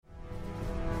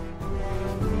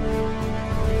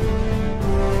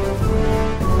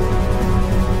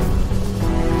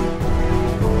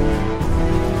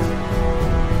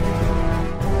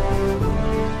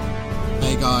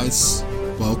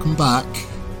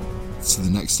to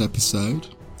the next episode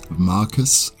of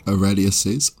Marcus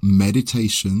Aurelius's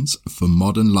Meditations for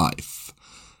Modern Life.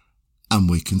 And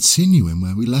we're continuing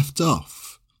where we left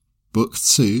off. Book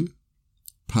 2,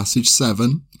 Passage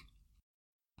 7.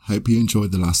 Hope you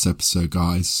enjoyed the last episode,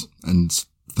 guys, and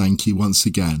thank you once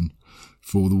again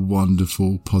for all the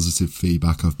wonderful positive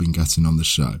feedback I've been getting on the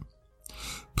show.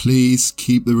 Please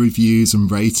keep the reviews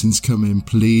and ratings coming,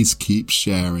 please keep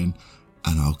sharing,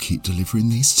 and I'll keep delivering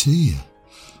these to you.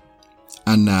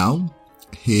 And now,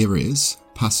 here is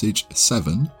Passage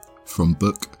 7 from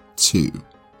Book 2.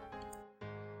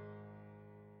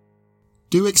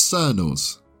 Do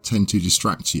externals tend to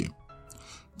distract you?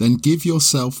 Then give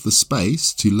yourself the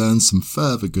space to learn some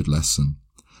further good lesson,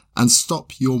 and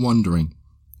stop your wandering.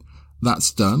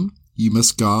 That's done, you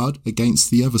must guard against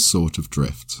the other sort of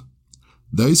drift.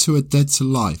 Those who are dead to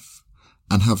life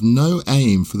and have no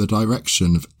aim for the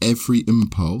direction of every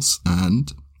impulse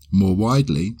and, more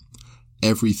widely,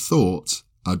 every thought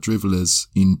are drivellers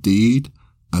in deed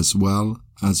as well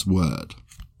as word.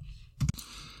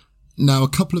 Now, a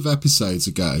couple of episodes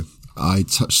ago, I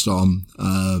touched on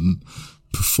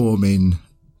performing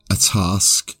a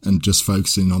task and just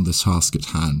focusing on the task at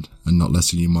hand and not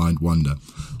letting your mind wander,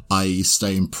 i.e.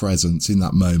 staying present in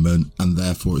that moment, and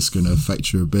therefore it's going to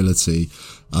affect your ability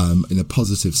in a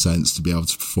positive sense to be able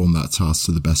to perform that task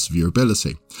to the best of your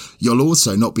ability. You'll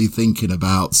also not be thinking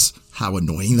about how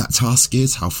annoying that task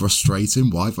is, how frustrating,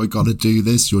 why have I got to do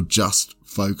this? You're just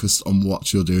focused on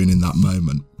what you're doing in that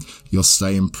moment. You're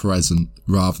staying present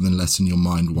rather than letting your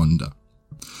mind wander.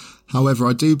 However,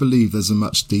 I do believe there's a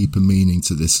much deeper meaning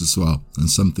to this as well, and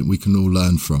something we can all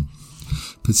learn from,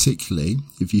 particularly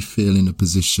if you feel in a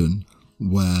position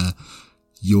where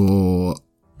you're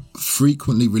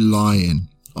frequently relying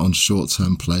on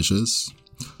short-term pleasures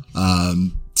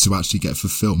to actually get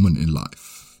fulfillment in life.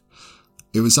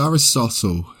 It was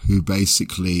Aristotle who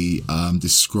basically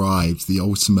described the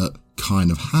ultimate kind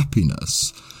of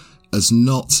happiness as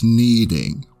not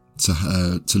needing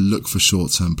to look for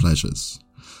short-term pleasures,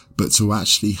 but to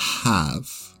actually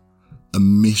have a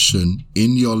mission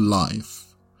in your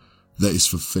life that is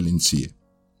fulfilling to you.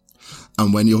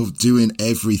 And when you're doing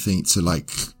everything to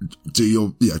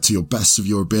do to your best of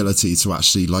your ability to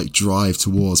actually drive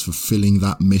towards fulfilling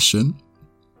that mission,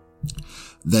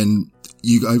 then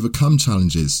you overcome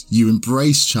challenges, you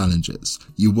embrace challenges,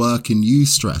 you work in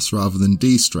eustress rather than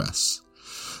de-stress.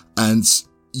 And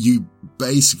you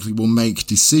basically will make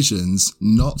decisions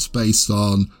not based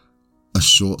on a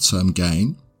short-term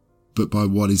gain, but by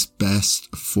what is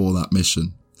best for that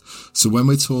mission. So when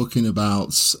we're talking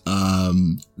about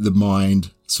the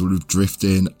mind sort of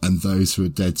drifting and those who are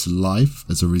dead to life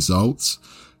as a result,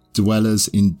 dwellers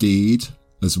in deed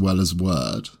as well as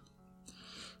word,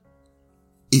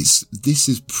 this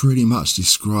is pretty much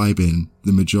describing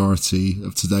the majority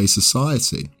of today's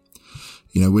society.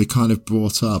 You know, we're kind of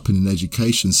brought up in an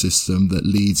education system that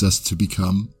leads us to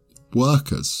become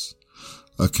workers.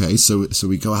 Okay, so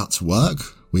we go out to work,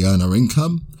 we earn our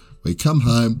income, we come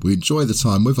home, we enjoy the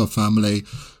time with our family,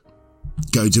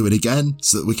 go do it again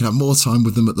so that we can have more time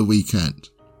with them at the weekend.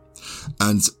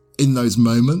 And in those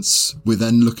moments, we're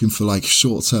then looking for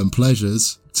short-term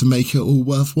pleasures to make it all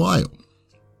worthwhile.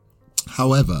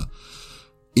 However,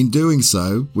 in doing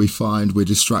so, we find we're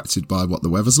distracted by what the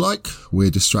weather's like, we're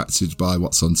distracted by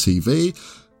what's on TV,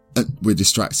 and we're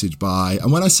distracted by,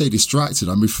 and when I say distracted,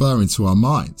 I'm referring to our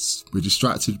minds. We're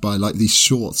distracted by these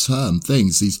short-term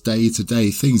things, these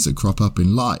day-to-day things that crop up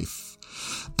in life.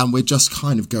 And we're just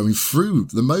kind of going through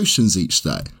the motions each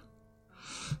day.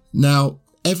 Now,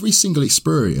 every single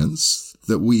experience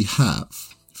that we have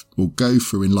will go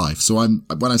through in life. So when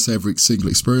I say every single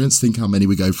experience, think how many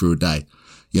we go through a day.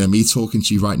 You know, me talking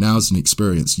to you right now is an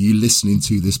experience. You listening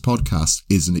to this podcast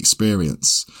is an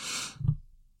experience.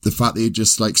 The fact that you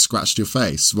just scratched your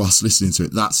face whilst listening to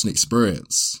it, that's an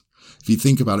experience. If you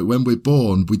think about it, when we're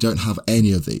born, we don't have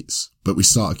any of these, but we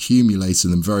start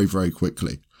accumulating them very, very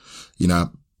quickly. You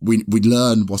know, we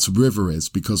learn what a river is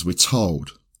because we're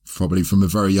told, probably from a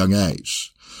very young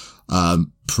age,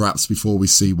 perhaps before we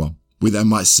see one. We then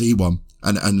might see one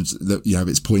and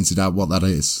it's pointed out what that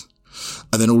is.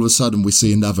 And then all of a sudden we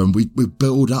see another, and we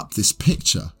build up this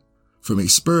picture from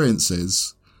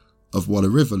experiences of what a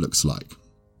river looks like.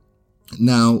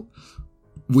 Now,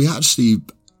 we actually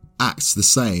act the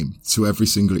same to every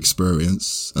single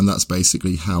experience, and that's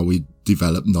basically how we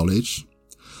develop knowledge.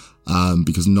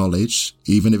 Because knowledge,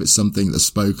 even if it's something that's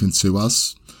spoken to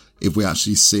us, if we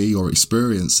actually see or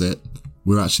experience it,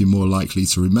 we're actually more likely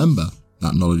to remember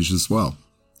that knowledge as well.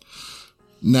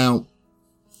 Now,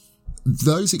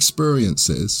 those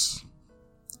experiences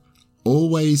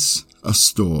always are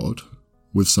stored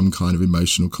with some kind of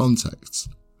emotional context.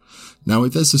 Now,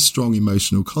 if there's a strong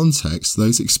emotional context,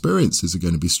 those experiences are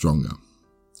going to be stronger.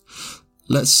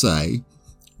 Let's say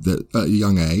that at a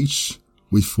young age,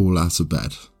 we fall out of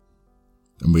bed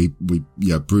and we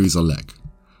bruise our leg.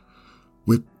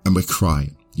 We're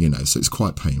crying, so it's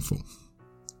quite painful.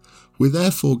 We're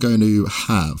therefore going to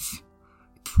have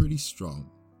pretty strong,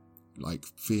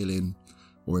 feeling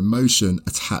or emotion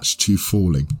attached to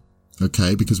falling.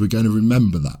 Okay, because we're going to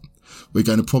remember that. We're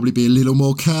going to probably be a little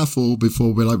more careful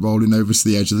before we're rolling over to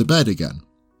the edge of the bed again.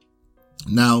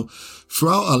 Now,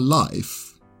 throughout our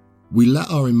life, we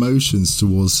let our emotions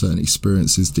towards certain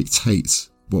experiences dictate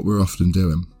what we're often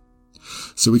doing.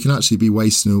 So we can actually be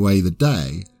wasting away the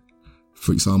day,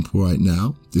 for example, right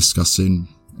now, discussing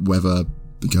whether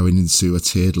going into a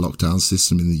tiered lockdown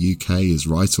system in the UK is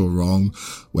right or wrong,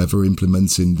 whether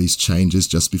implementing these changes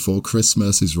just before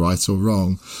Christmas is right or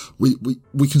wrong.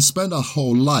 We can spend our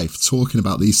whole life talking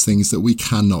about these things that we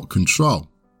cannot control.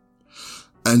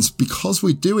 And because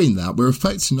we're doing that, we're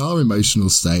affecting our emotional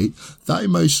state. That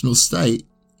emotional state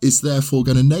is therefore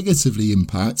going to negatively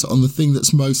impact on the thing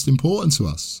that's most important to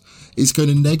us. It's going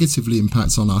to negatively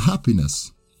impact on our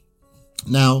happiness.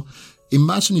 Now,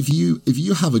 imagine if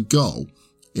you have a goal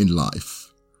in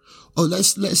life.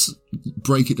 Let's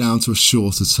break it down to a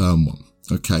shorter term one.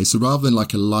 Okay, so rather than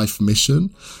a life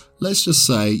mission, let's just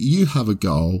say you have a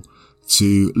goal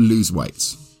to lose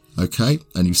weight. Okay,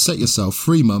 and you set yourself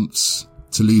 3 months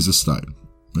to lose a stone.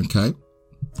 Okay,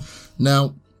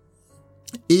 now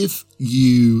if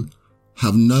you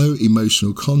have no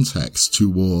emotional context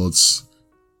towards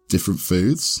different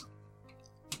foods,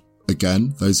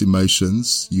 again, those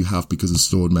emotions you have because of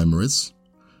stored memories.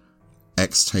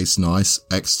 X tastes nice,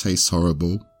 X tastes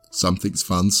horrible, something's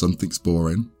fun, something's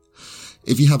boring.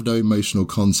 If you have no emotional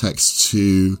context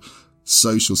to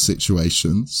social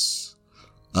situations,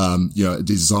 a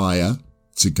desire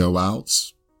to go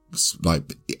out,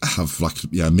 have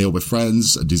a meal with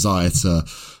friends, a desire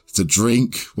to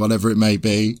drink, whatever it may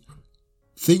be,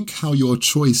 think how your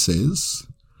choices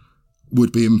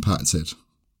would be impacted.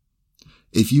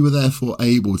 If you were therefore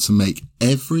able to make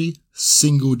every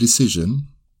single decision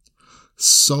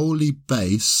solely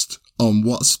based on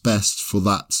what's best for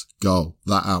that goal,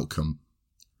 that outcome.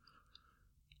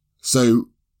 So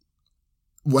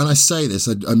when I say this,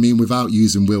 I mean without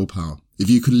using willpower. If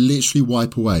you could literally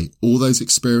wipe away all those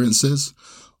experiences,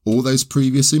 all those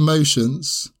previous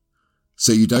emotions,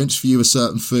 so you don't view a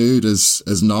certain food as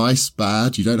nice,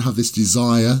 bad, you don't have this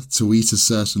desire to eat a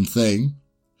certain thing,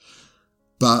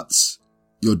 but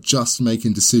you're just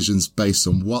making decisions based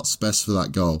on what's best for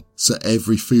that goal. So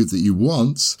every food that you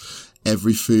want,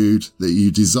 every food that you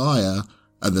desire,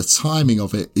 and the timing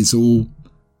of it is all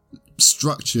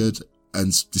structured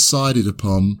and decided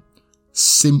upon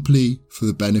simply for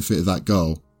the benefit of that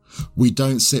goal. We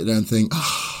don't sit there and think,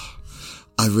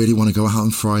 I really want to go out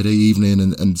on Friday evening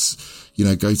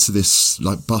and go to this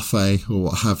buffet or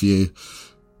what have you.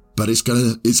 But it's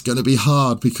gonna be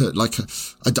hard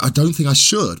because I don't think I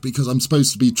should, because I'm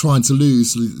supposed to be trying to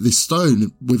lose this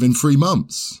stone within 3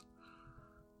 months.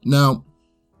 Now,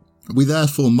 we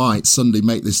therefore might suddenly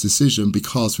make this decision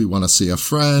because we want to see our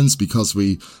friends, because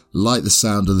we like the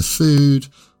sound of the food.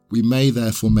 We may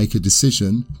therefore make a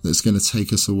decision that's going to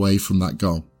take us away from that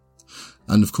goal.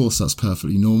 And of course, that's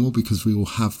perfectly normal because we all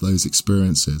have those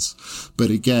experiences.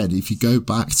 But again, if you go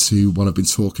back to what I've been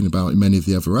talking about in many of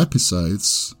the other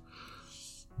episodes,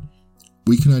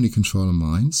 we can only control our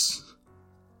minds.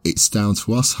 It's down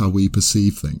to us how we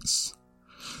perceive things.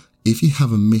 If you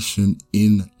have a mission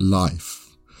in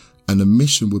life, and a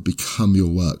mission would become your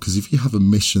work, because if you have a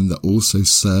mission that also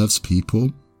serves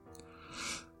people,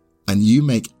 and you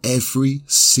make every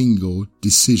single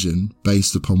decision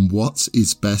based upon what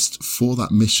is best for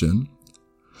that mission,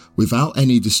 without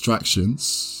any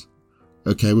distractions,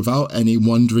 okay, without any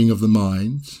wandering of the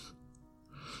mind,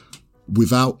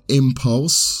 without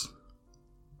impulse,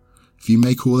 if you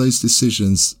make all those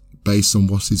decisions based on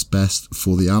what is best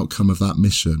for the outcome of that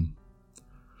mission,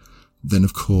 then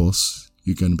of course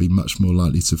you're going to be much more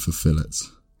likely to fulfill it.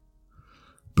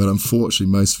 But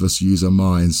unfortunately, most of us use our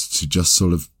minds to just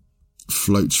sort of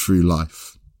float through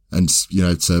life and,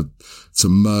 to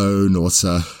moan or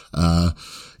to,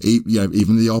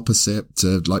 even the opposite,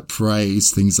 to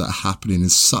praise things that are happening in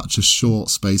such a short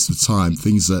space of time,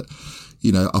 things that,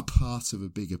 are part of a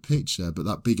bigger picture, but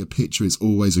that bigger picture is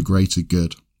always a greater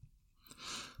good.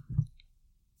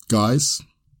 Guys,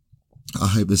 I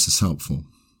hope this is helpful.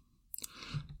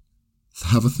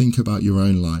 Have a think about your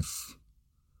own life.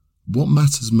 What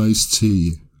matters most to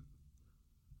you?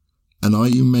 And are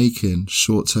you making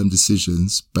short-term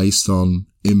decisions based on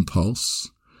impulse,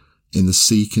 in the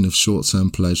seeking of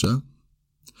short-term pleasure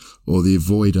or the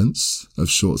avoidance of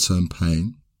short-term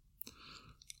pain?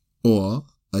 Or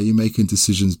are you making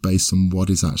decisions based on what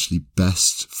is actually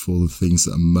best for the things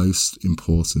that are most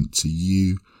important to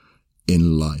you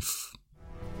in life?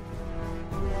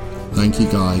 Thank you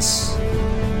guys,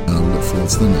 and I look forward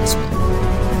to the next one.